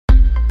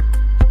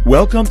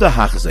Welcome to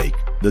Hachzik,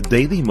 the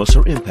Daily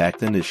Musar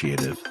Impact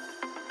Initiative.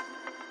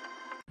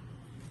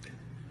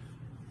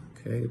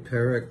 Okay,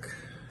 Perek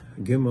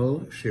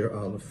Gimel, Shir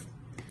Aleph.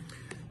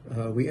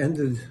 We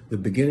ended the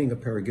beginning of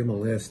Perek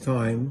Gimel last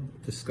time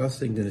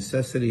discussing the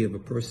necessity of a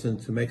person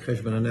to make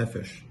cheshbon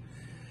hanefesh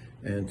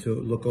and to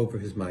look over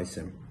his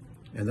ma'asim.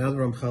 And now the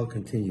Ramchal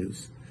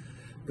continues.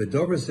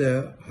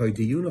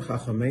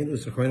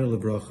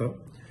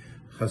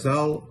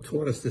 Chazal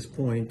taught us this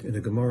point in the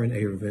Gemara in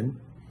Irving,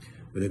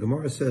 where the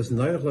Gemara says,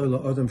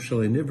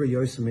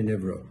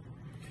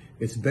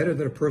 it's better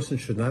that a person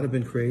should not have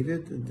been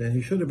created than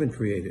he should have been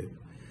created.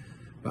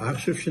 Now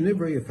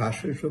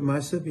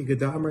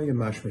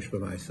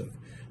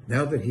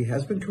that he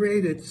has been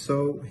created,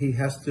 so he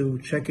has to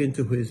check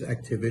into his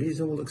activities,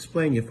 and we'll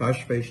explain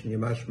Yefashmesh and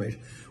Yemashmesh,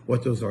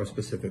 what those are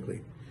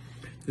specifically.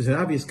 There's an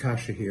obvious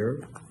kasha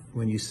here.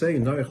 When you say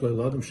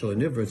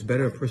it's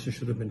better a person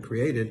should have been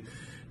created,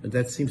 and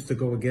that seems to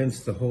go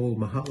against the whole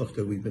mahalach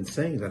that we've been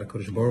saying, that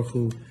HaKadosh Baruch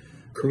Hu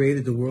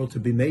created the world to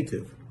be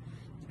mativ.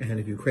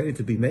 And if you create it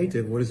to be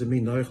mativ, what does it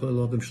mean?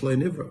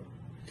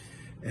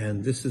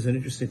 And this is an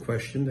interesting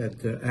question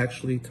that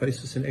actually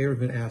Taisus and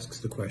Irving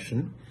asks the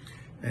question.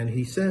 And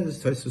he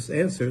says, Taisus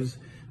answers,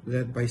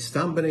 that by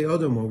Stam B'nei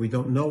Adam, where we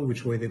don't know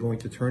which way they're going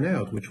to turn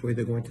out, which way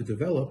they're going to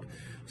develop,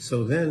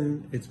 so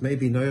then it's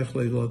maybe Noach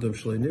Le'il Adam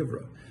Shlei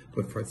Nivra.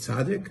 But for a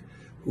tzaddik,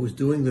 who is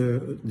doing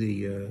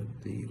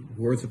the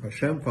words of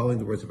Hashem, following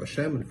the words of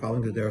Hashem, and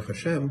following the derech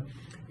Hashem,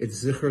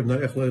 it's Zichar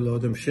Noach Le'il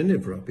Adam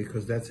Shenivra,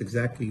 because that's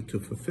exactly to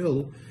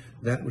fulfill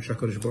that which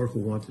HaKadosh Baruch Hu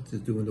wanted to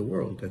do in the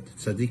world, that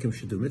tzaddikim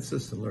should do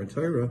mitzvahs and learn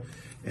Torah,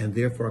 and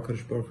therefore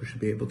HaKadosh Baruch Hu should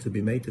be able to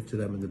be mated to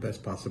them in the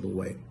best possible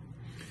way.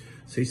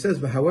 So he says,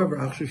 but however,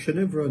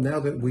 now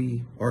that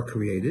we are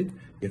created,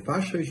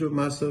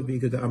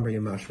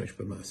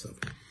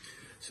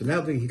 so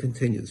now that he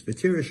continues,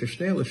 both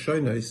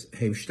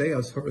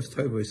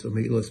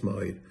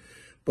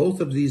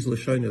of these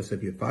lashonos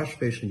of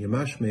Yefashmesh and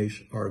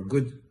Yemashmesh are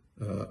good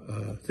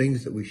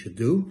things that we should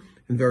do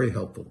and very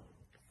helpful.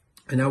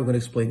 And now we're going to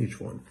explain each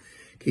one.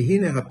 What does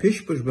it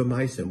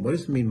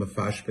mean,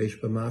 mafashpesh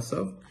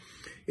b'masav?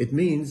 It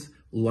means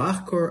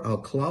lachkor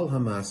al klal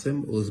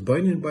hamasim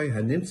ulzboinin by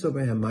hanimtza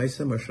by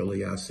hamasim asher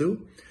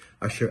liyasu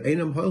asher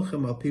einam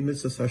holchem al pi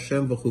mitzvahs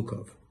Hashem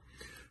v'chukav.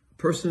 A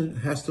person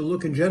has to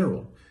look in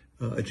general,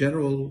 a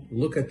general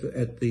look at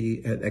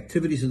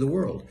activities in the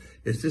world.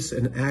 Is this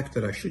an act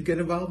that I should get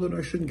involved in or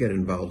I shouldn't get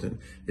involved in?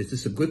 Is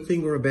this a good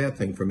thing or a bad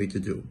thing for me to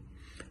do?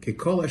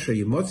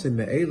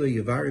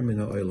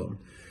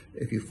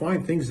 If you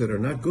find things that are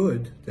not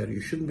good, that you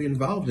shouldn't be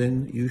involved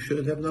in, you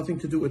should have nothing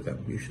to do with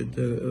them. You should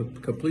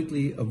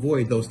completely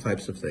avoid those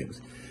types of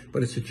things.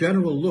 But it's a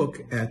general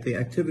look at the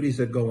activities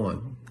that go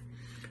on.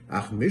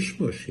 Ach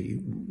mishmush,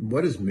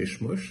 what is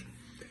mishmush?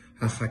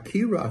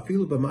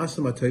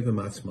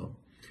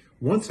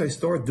 Once I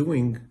start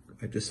doing,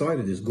 I've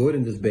decided there's good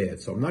and there's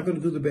bad. So I'm not going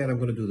to do the bad, I'm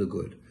going to do the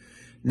good.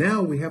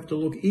 Now we have to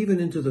look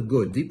even into the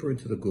good, deeper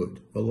into the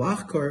good.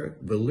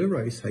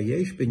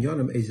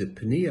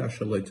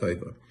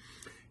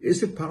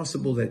 Is it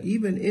possible that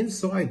even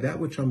inside that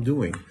which I'm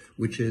doing,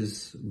 which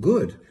is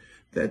good,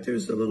 that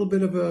there's a little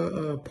bit of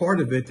a part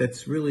of it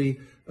that's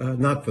really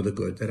not for the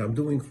good, that I'm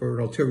doing for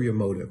an ulterior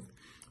motive?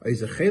 There's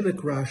some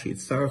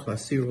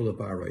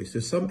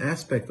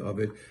aspect of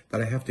it that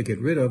I have to get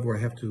rid of or I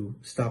have to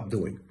stop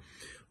doing.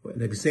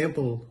 An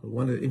example,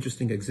 one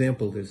interesting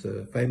example, there's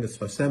a famous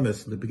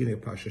Vasemis in the beginning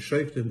of Pasha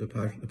Shoftim. The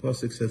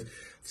Pasuk says,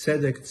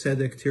 Tzedek,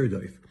 Tzedek,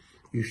 Tirdoif.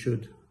 You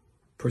should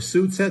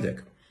pursue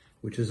Tzedek,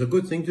 which is a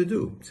good thing to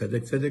do.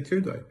 Tzedek, Tzedek,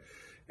 Tirdoif.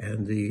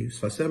 And the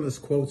Vasemis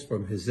quotes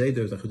from his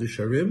Zeder, the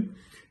Yesharim.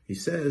 He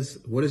says,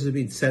 what does it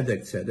mean,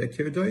 Tzedek, Tzedek,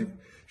 Tirdoif?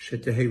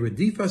 Shetehei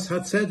redifas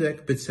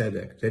ha-tzedek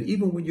b'tzedek. That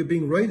even when you're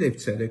being roidev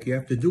tzedek, you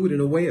have to do it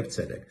in a way of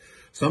tzedek.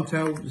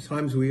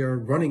 Sometimes we are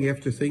running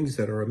after things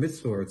that are a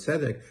mitzvah or a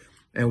tzedek,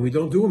 and we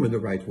don't do them in the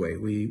right way.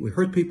 We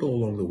hurt people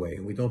along the way,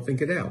 and we don't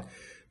think it out.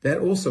 That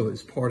also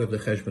is part of the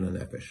cheshbon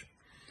hanefesh.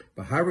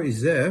 Bahari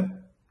zeh,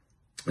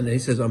 and then he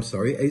says, I'm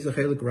sorry,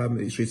 Eizachelik Rab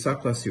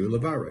Shitzak Lasir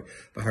Levarek.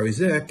 Bahari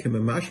zeh,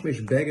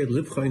 Kimamashmesh Beged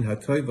Livchoin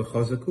Hatoy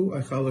V'chazaku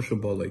Achala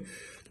Shabole.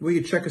 Where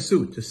you check a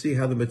suit to see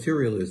how the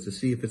material is, to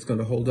see if it's going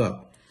to hold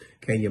up.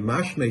 Can you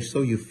mashmesh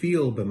so you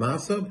feel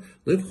b'masav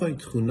livchoin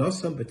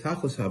tchunasam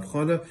betachos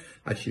havchana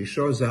at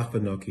shishor zach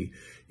v'noki.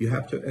 You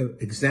have to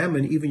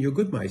examine even your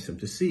good ma'asim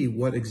to see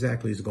what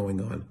exactly is going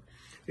on.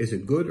 Is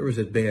it good or is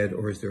it bad,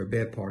 or is there a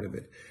bad part of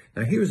it?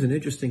 Now here's an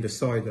interesting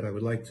aside that I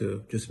would like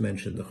to just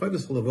mention. The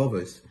Chovos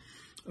Lebovics,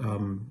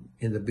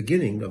 in the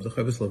beginning of the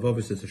Chovos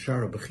Lebovics is a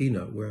Shara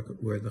Bechina, where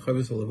the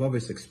Chovos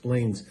Lebovics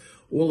explains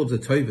all of the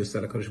toivos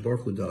that HaKadosh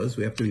Baruch Hu does.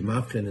 We have to be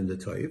mafchen in the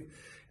toiv.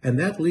 And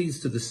that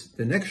leads to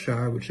the next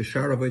shar, which is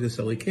Shar Avodas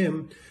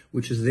Elikim,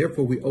 which is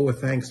therefore we owe a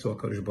thanks to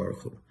HaKadosh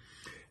Baruch Hu.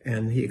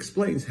 And he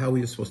explains how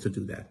we are supposed to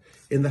do that.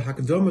 In the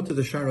Hakdama to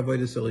the Shar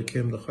Avodas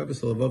Elikim, the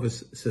Chovos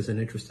Lebovics says an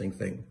interesting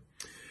thing.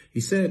 He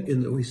says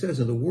in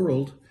the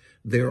world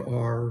there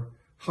are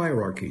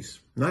hierarchies.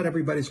 Not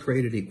everybody's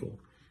created equal.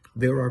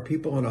 There are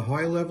people on a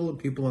high level and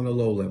people on a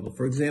low level.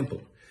 For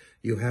example,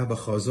 you have a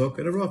chazok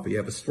and a rafa. You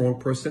have a strong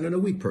person and a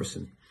weak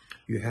person.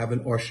 You have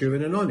an oshir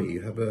and an ani.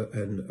 You have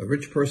a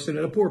rich person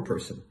and a poor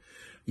person.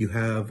 You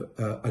have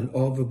an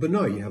av and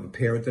b'nai. You have a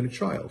parent and a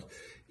child.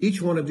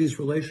 Each one of these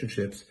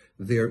relationships,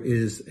 there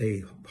is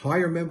a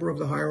higher member of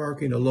the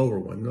hierarchy and a lower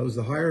one. Notice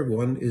the higher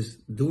one is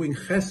doing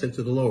chesed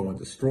to the lower one.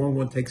 The strong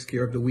one takes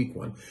care of the weak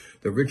one.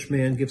 The rich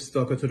man gives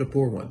tzedakah to the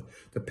poor one.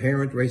 The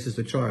parent raises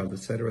the child,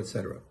 etc.,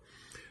 etc.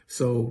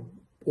 So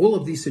all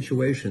of these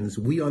situations,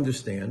 we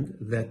understand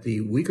that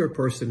the weaker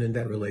person in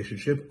that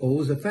relationship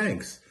owes a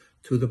thanks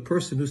to the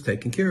person who's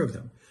taking care of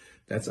them.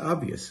 That's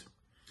obvious.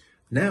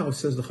 Now,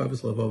 says the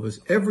Chavos Lebovics,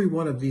 every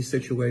one of these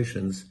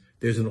situations,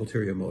 there's an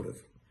ulterior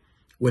motive.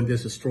 When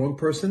there's a strong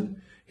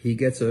person, he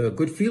gets a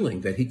good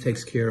feeling that he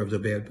takes care of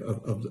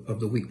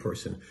the weak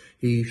person.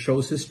 He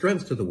shows his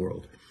strength to the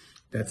world.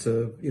 That's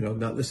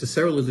not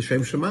necessarily the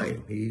Shem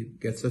Shemayim. He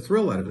gets a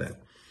thrill out of that.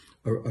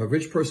 A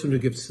rich person who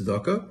gives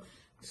tzedakah,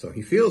 so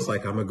he feels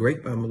like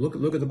look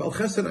at the Baal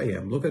Chesed I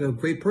am. Look at a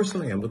great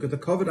person I am. Look at the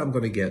covet I'm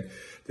going to get.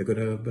 They're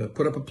going to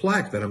put up a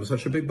plaque that I'm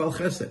such a big Baal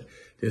Chesed.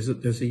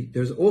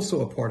 There's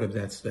also a part of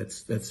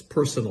that's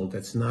personal.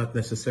 That's not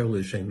necessarily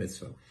a Shem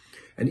Mitzvah.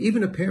 And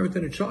even a parent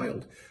and a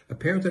child. A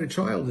parent and a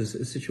child is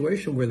a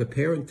situation where the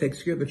parent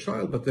takes care of the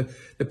child, but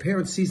the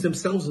parent sees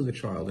themselves in the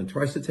child and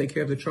tries to take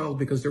care of the child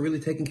because they're really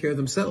taking care of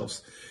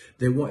themselves.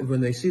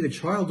 When they see the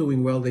child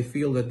doing well, they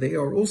feel that they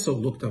are also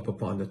looked up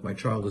upon, that my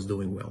child is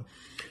doing well.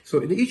 So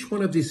in each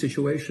one of these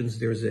situations,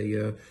 there's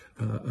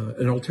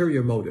an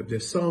ulterior motive.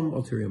 There's some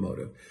ulterior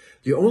motive.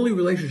 The only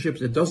relationship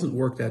that doesn't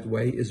work that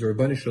way is the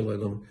Rabbanu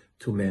Shalom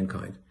to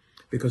mankind,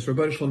 because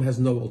Rabbanu Shalom has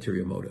no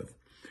ulterior motive.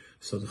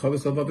 So the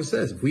Chavos Lebovics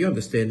says, if we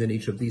understand in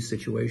each of these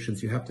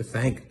situations, you have to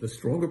thank the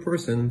stronger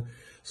person.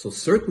 So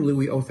certainly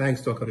we owe thanks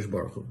to HaKadosh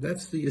Baruch Hu.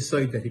 That's the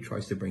yesod that he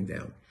tries to bring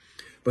down.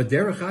 But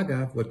derech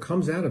agav, what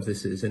comes out of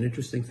this is an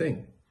interesting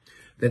thing.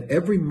 That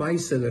every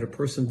ma'aseh that a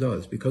person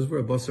does, because we're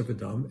a basar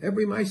v'dam,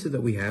 every ma'aseh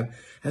that we have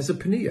has a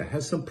paniyah,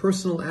 has some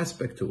personal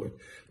aspect to it.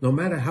 No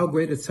matter how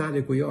great a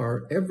tzaddik we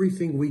are,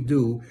 everything we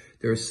do,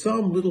 there is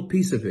some little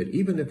piece of it,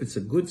 even if it's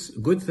a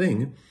good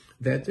thing,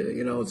 that,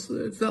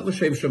 it's not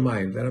l'shem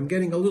shemayim, that I'm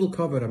getting a little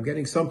covered, I'm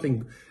getting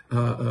something,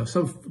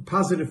 some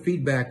positive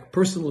feedback,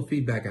 personal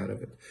feedback out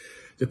of it.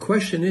 The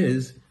question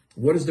is,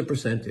 what is the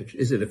percentage?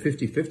 Is it a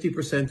 50-50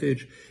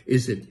 percentage?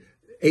 Is it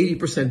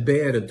 80%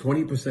 bad and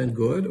 20%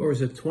 good? Or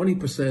is it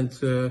 20%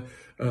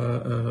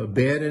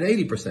 bad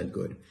and 80%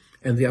 good?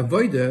 And the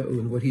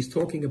avodah, what he's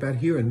talking about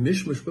here in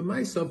Mishmush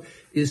B'maisav,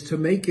 is to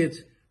make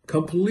it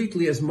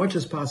completely as much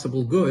as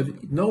possible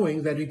good,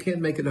 knowing that you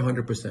can't make it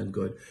 100%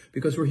 good,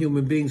 because we're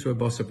human beings, we're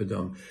basar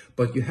v'dam.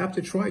 But you have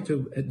to try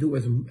to do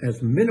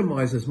as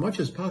minimize as much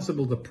as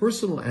possible the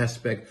personal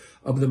aspect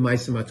of the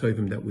ma'asim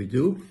hatovim that we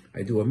do.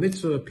 I do a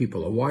mitzvah,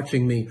 people are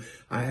watching me.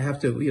 I have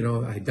to,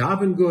 I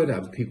daven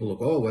good. People look,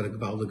 what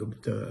about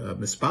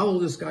mispalel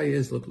this guy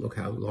is. Look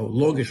how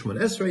longish Shemon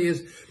Esrei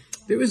is.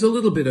 There is a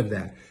little bit of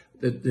that.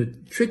 The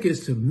trick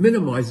is to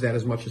minimize that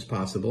as much as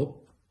possible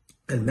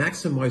and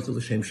maximize the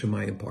l'shem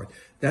shemayim part.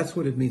 That's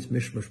what it means,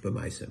 mishmush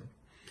b'maisim.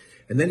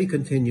 And then he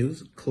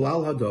continues,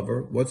 klal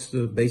hadavar, what's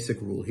the basic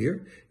rule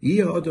here?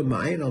 Yeh adam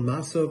ma'ayin al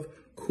masav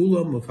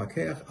kulam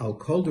mufakeach al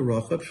kol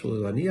derachab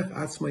shalaniach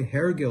atzmai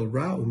hergel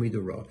ra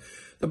umidura.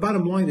 The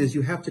bottom line is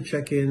you have to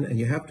check in and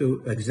you have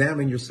to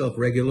examine yourself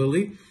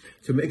regularly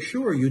to make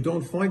sure you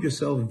don't find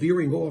yourself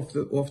veering off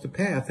the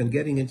path and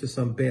getting into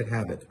some bad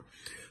habit.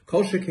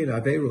 Kol shekein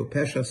averu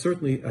pesha,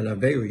 certainly an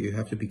averu, you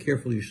have to be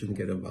careful, you shouldn't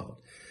get involved.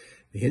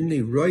 This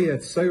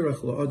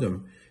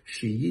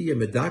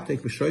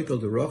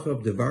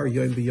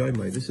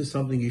is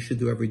something you should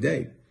do every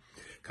day.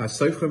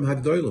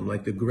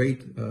 Like the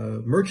great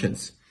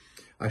merchants.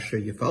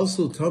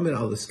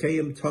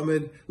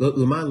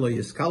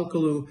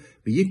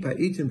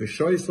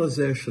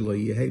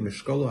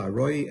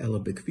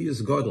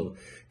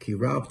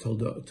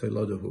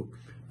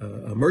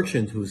 A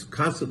merchant who's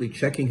constantly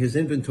checking his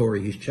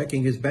inventory, he's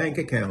checking his bank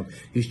account,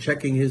 he's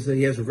checking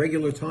he has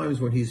regular times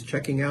when he's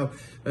checking out,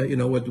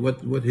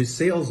 what his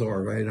sales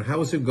are, right? And how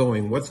is it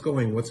going? What's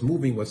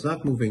moving, what's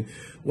not moving,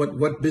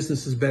 what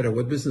business is better,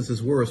 what business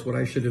is worse, what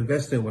I should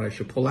invest in, what I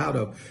should pull out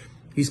of.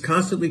 He's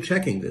constantly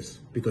checking this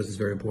because it's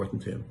very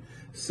important to him.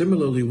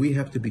 Similarly, we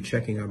have to be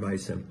checking our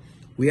ma'asim.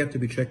 We have to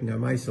be checking our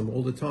ma'asim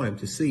all the time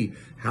to see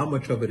how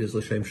much of it is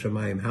l'shem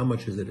shemayim, how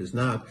much is it is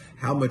not,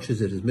 how much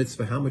is it is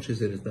mitzvah, how much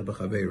is it is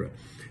nebachavera.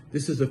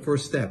 This is the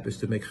first step, is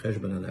to make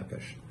cheshbon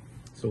hanefesh.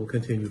 So we'll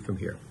continue from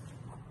here.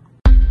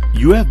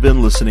 You have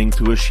been listening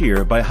to a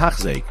shir by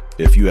Hachzeik.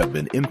 If you have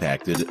been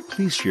impacted,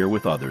 please share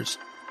with others.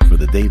 For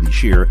the daily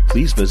shir,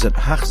 please visit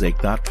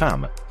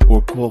hachzeik.com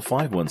or call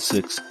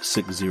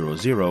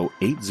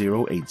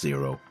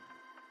 516-600-8080.